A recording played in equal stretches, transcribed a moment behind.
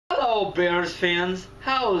Hello Bears fans,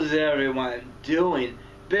 how's everyone doing?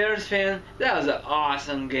 Bears fan, that was an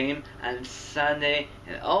awesome game on Sunday,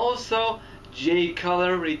 and also Jay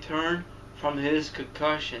Cutler returned from his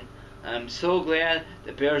concussion. I'm so glad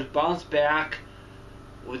the Bears bounced back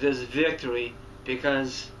with this victory,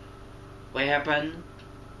 because what happened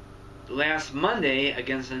last Monday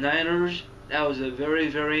against the Niners, that was a very,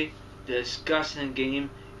 very disgusting game.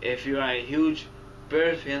 If you're a huge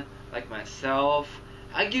Bears fan like myself,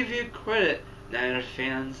 I give you credit, Niners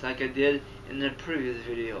fans, like I did in the previous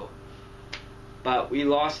video. But we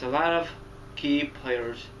lost a lot of key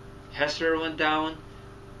players. Hester went down,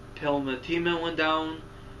 Pilmatima went down,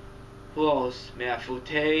 who else? Matt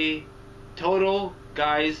Fute. Total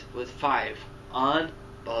guys with 5.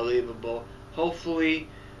 Unbelievable. Hopefully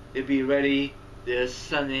they'll be ready this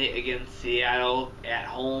Sunday against Seattle at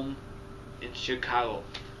home in Chicago.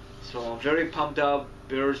 So I'm very pumped up.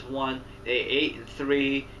 Bears won. They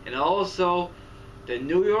 8-3, and also the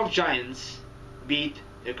New York Giants beat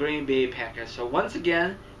the Green Bay Packers. So once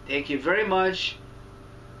again, thank you very much,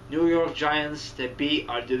 New York Giants, to beat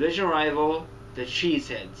our division rival, the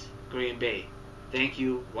Cheeseheads, Green Bay. Thank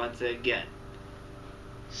you once again.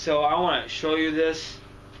 So I want to show you this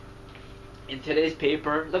in today's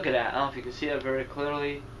paper. Look at that. I don't know if you can see that very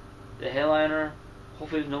clearly. The headliner.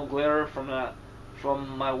 Hopefully there's no glare from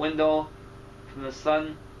my window, from the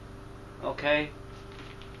sun. Okay.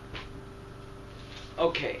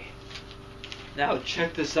 Now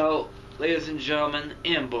check this out, ladies and gentlemen,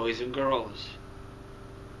 and boys and girls.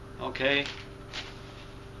 Okay.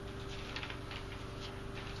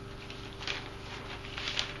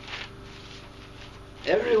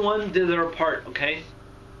 Everyone did their part, okay?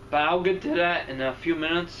 But I'll get to that in a few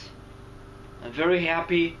minutes. I'm very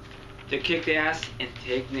happy to kick the ass and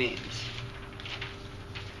take names.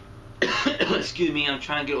 Excuse me, I'm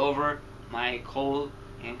trying to get over my cold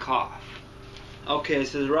and cough. Okay, it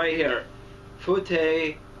says right here,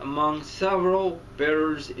 Fute among several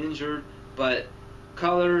Bears injured, but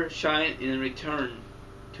Cutler shined in return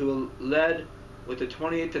to lead with the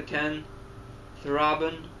 28-10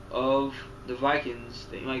 throbbing of the Vikings.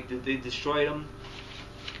 They destroyed them.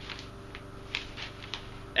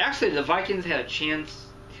 Actually, the Vikings had a chance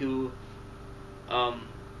to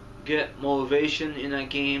get motivation in that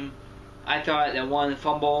game. I thought that one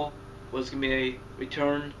fumble was going to be a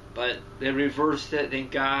return, but they reversed it,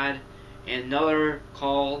 thank God. And another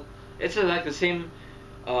call. It's like the same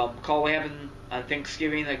call we happened on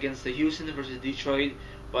Thanksgiving against the Houston versus Detroit,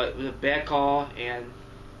 but it was a bad call, and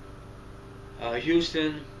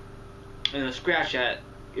Houston scratch at it.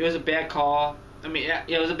 It was a bad call. I mean, yeah,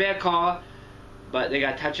 it was a bad call, but they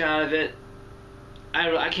got a touchdown out of it.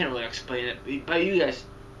 I can't really explain it, but you guys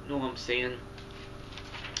know what I'm saying.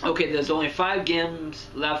 Okay, there's only 5 games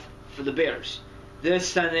left for the Bears. This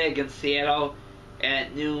Sunday against Seattle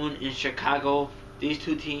at noon in Chicago. These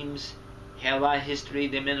two teams have a lot of history.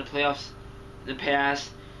 They've been in the playoffs in the past.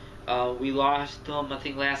 We lost them, I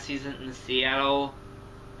think, last season in Seattle,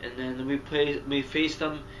 and then we faced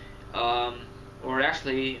them, or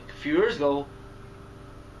actually a few years ago,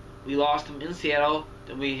 we lost them in Seattle.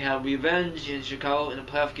 Then we had revenge in Chicago in a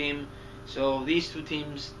playoff game. So these two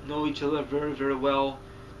teams know each other very, very well.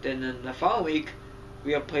 Then in the following week,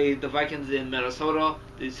 we have played the Vikings in Minnesota,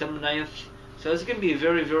 December 9th. So it's going to be a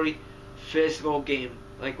very, very physical game,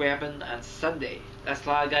 like what happened on Sunday. That's a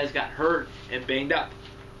lot of guys got hurt and banged up.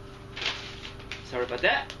 Sorry about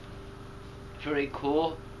that. Very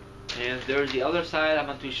cool. And there's the other side. I'm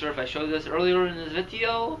not too sure if I showed this earlier in this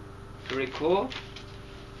video. Very cool.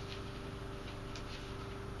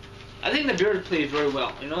 I think the Bears played very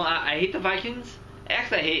well. You know, I hate the Vikings.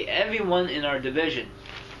 Actually, I hate everyone in our division.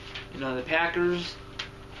 You know, the Packers,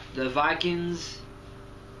 the Vikings,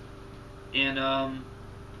 and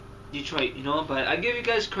Detroit. You know, but I give you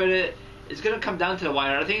guys credit. It's gonna come down to the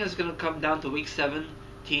wire. I think it's gonna come down to week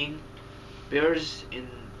 17. Bears and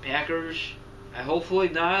Packers. Hopefully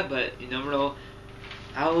not, but you never know.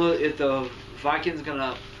 I don't know if the Vikings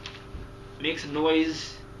gonna make some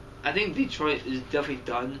noise. I think Detroit is definitely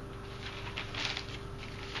done.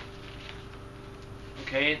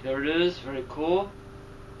 Okay, there it is. Very cool.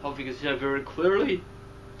 Hope you can see that very clearly.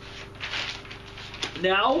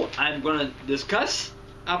 Now I'm gonna discuss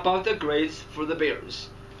about the grades for the Bears.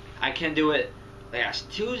 I can't do it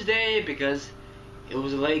last Tuesday because it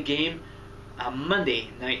was a late game on Monday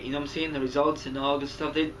night. You know what I'm saying? The results and all good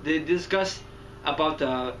stuff. They discussed about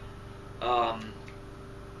the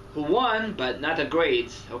who won, but not the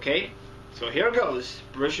grades. Okay, so here it goes.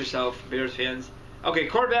 Brace yourself, Bears fans. Okay,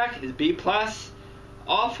 quarterback is B+.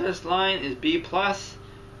 Offense line is B+.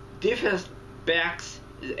 Defense backs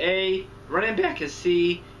is A. Running back is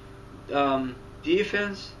C.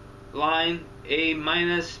 Defense line A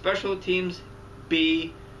minus, special teams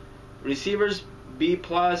B, receivers B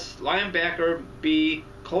plus, linebacker B,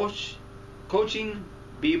 coaching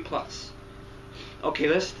B plus. Okay,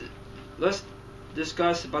 let's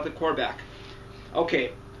discuss about the quarterback.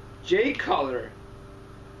 Okay, Jay Cutler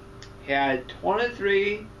had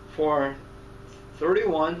 23 for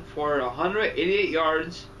 31 for 188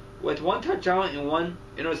 yards with 1 touchdown and 1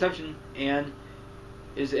 interception, and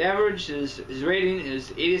his rating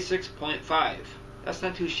is 86.5. That's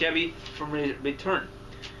not too shabby from return.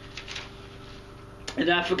 And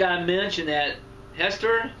I forgot to mention that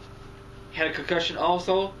Hester had a concussion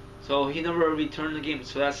also, so he never returned the game,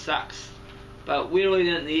 so that sucks. But we really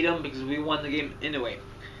didn't need him because we won the game anyway.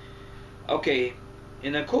 Okay,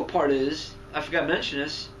 and the cool part is, I forgot to mention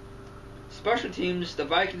this, special teams, the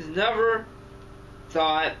Vikings never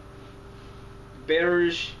thought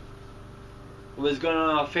Bears was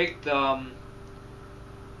going to fake the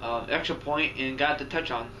extra point and got the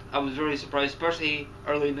touchdown. I was very surprised, especially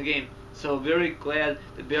early in the game. So very glad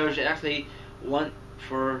the Bears actually went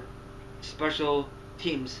for special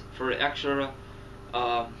teams for extra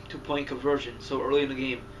 2-point conversion so early in the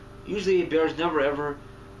game. Usually Bears never ever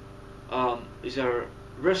is a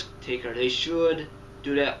risk taker. They should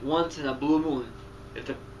do that once in a blue moon. If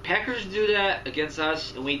the Packers do that against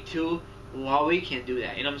us in week 2, well, we can't do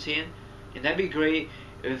that. You know what I'm saying? And that'd be great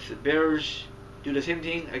if the Bears do the same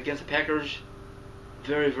thing against the Packers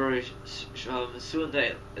very, very soon at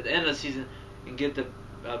the end of the season and get the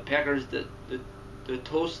Packers the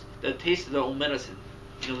taste of their own medicine.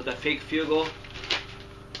 You know, with that fake field goal.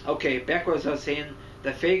 Okay, back what I was saying.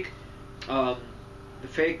 The fake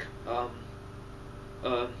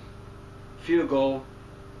field goal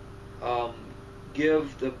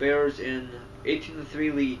give the Bears an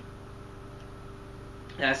 18-3 lead.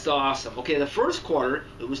 That's awesome. Okay, the first quarter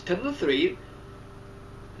it was 10-3.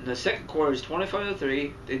 And the second quarter is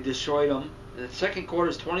 25-3. They destroyed them. And the second quarter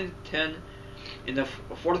is 20-10. And the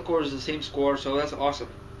fourth quarter is the same score. So that's awesome.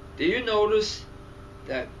 Did you notice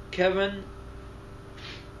that Kevin?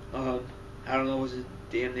 I don't know what's his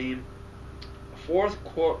damn name. Fourth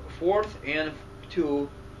and 2,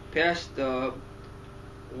 passed the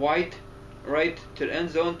right to the end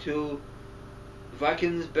zone to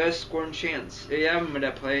Vikings' best scoring chance. Yeah, I remember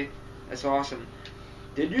that play. That's awesome.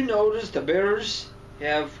 Did you notice the Bears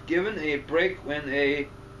have given a break when a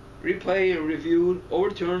replay reviewed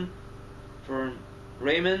overturned for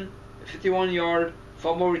Raymond, a 51-yard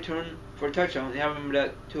fumble return for a touchdown? Yeah, I remember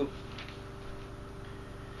that too.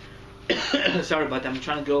 Sorry about that. I'm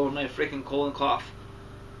trying to get over my freaking cold and cough.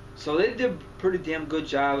 So they did a pretty damn good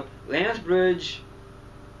job. Lansbridge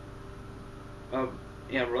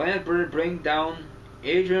bring down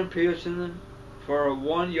Adrian Peterson for a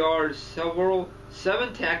 1 yard,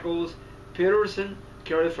 7 tackles. Peterson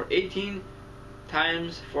carried for 18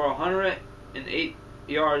 times for 108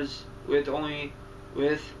 yards with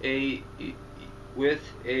a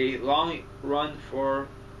long run for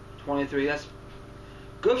 23. That's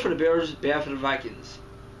good for the Bears, bad for the Vikings.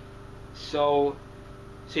 So,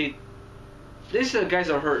 see, these are the guys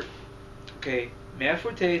that are hurt. Okay, Matt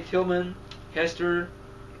Forte, Tillman, Hester,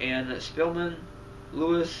 and Spillman,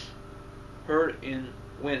 Lewis, hurt and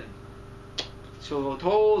win. So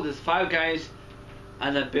total, there's 5 guys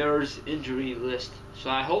on the Bears injury list. So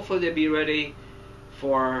hopefully they'll be ready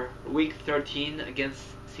for week 13 against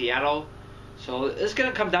Seattle. So it's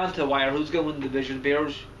going to come down to the wire. Who's going to win the division,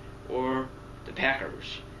 Bears or the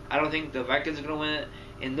Packers? I don't think the Vikings are going to win it,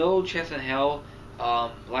 and no chance in hell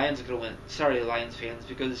Lions are going to win. Sorry, Lions fans,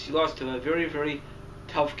 because you lost to a very, very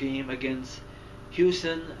tough game against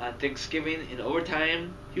Houston on Thanksgiving in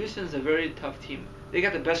overtime. Houston's a very tough team. They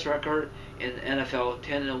got the best record in the NFL,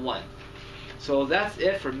 10-1. So that's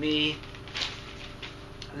it for me.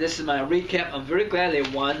 This is my recap. I'm very glad they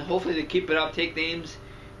won. Hopefully they keep it up, take names,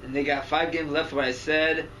 and they got 5 games left, what I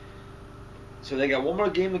said. So they got one more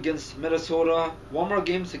game against Minnesota, one more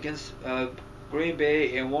games against Green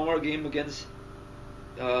Bay, and one more game against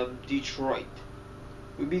Detroit.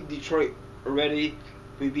 We beat Detroit already.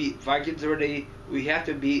 We beat Vikings already. We have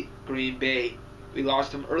to beat Green Bay. We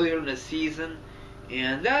lost them earlier in the season.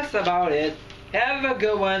 And that's about it. Have a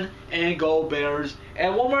good one, and go Bears.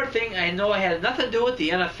 And one more thing, I know it has nothing to do with the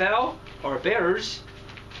NFL or Bears.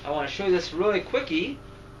 I want to show you this really quickie.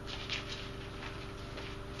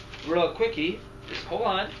 Just hold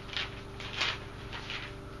on.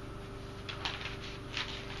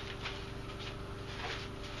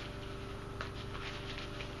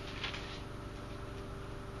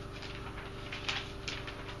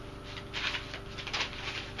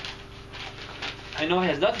 I know it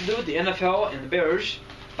has nothing to do with the NFL and the Bears,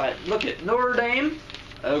 But look at Notre Dame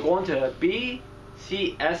going to the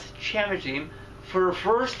BCS championship game for the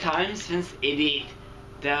first time since '88.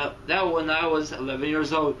 That when I was 11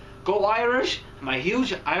 years old. Go Irish! I'm a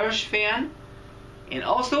huge Irish fan. And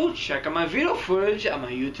also check out my video footage on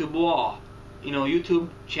my YouTube wall. YouTube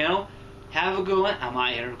channel. Have a good one. I'm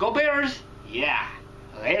out here. Go Bears! Yeah.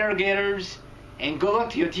 Later, Gators. And good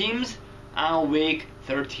luck to your teams on week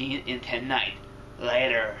 13 and 10 night.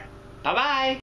 Later. Bye-bye.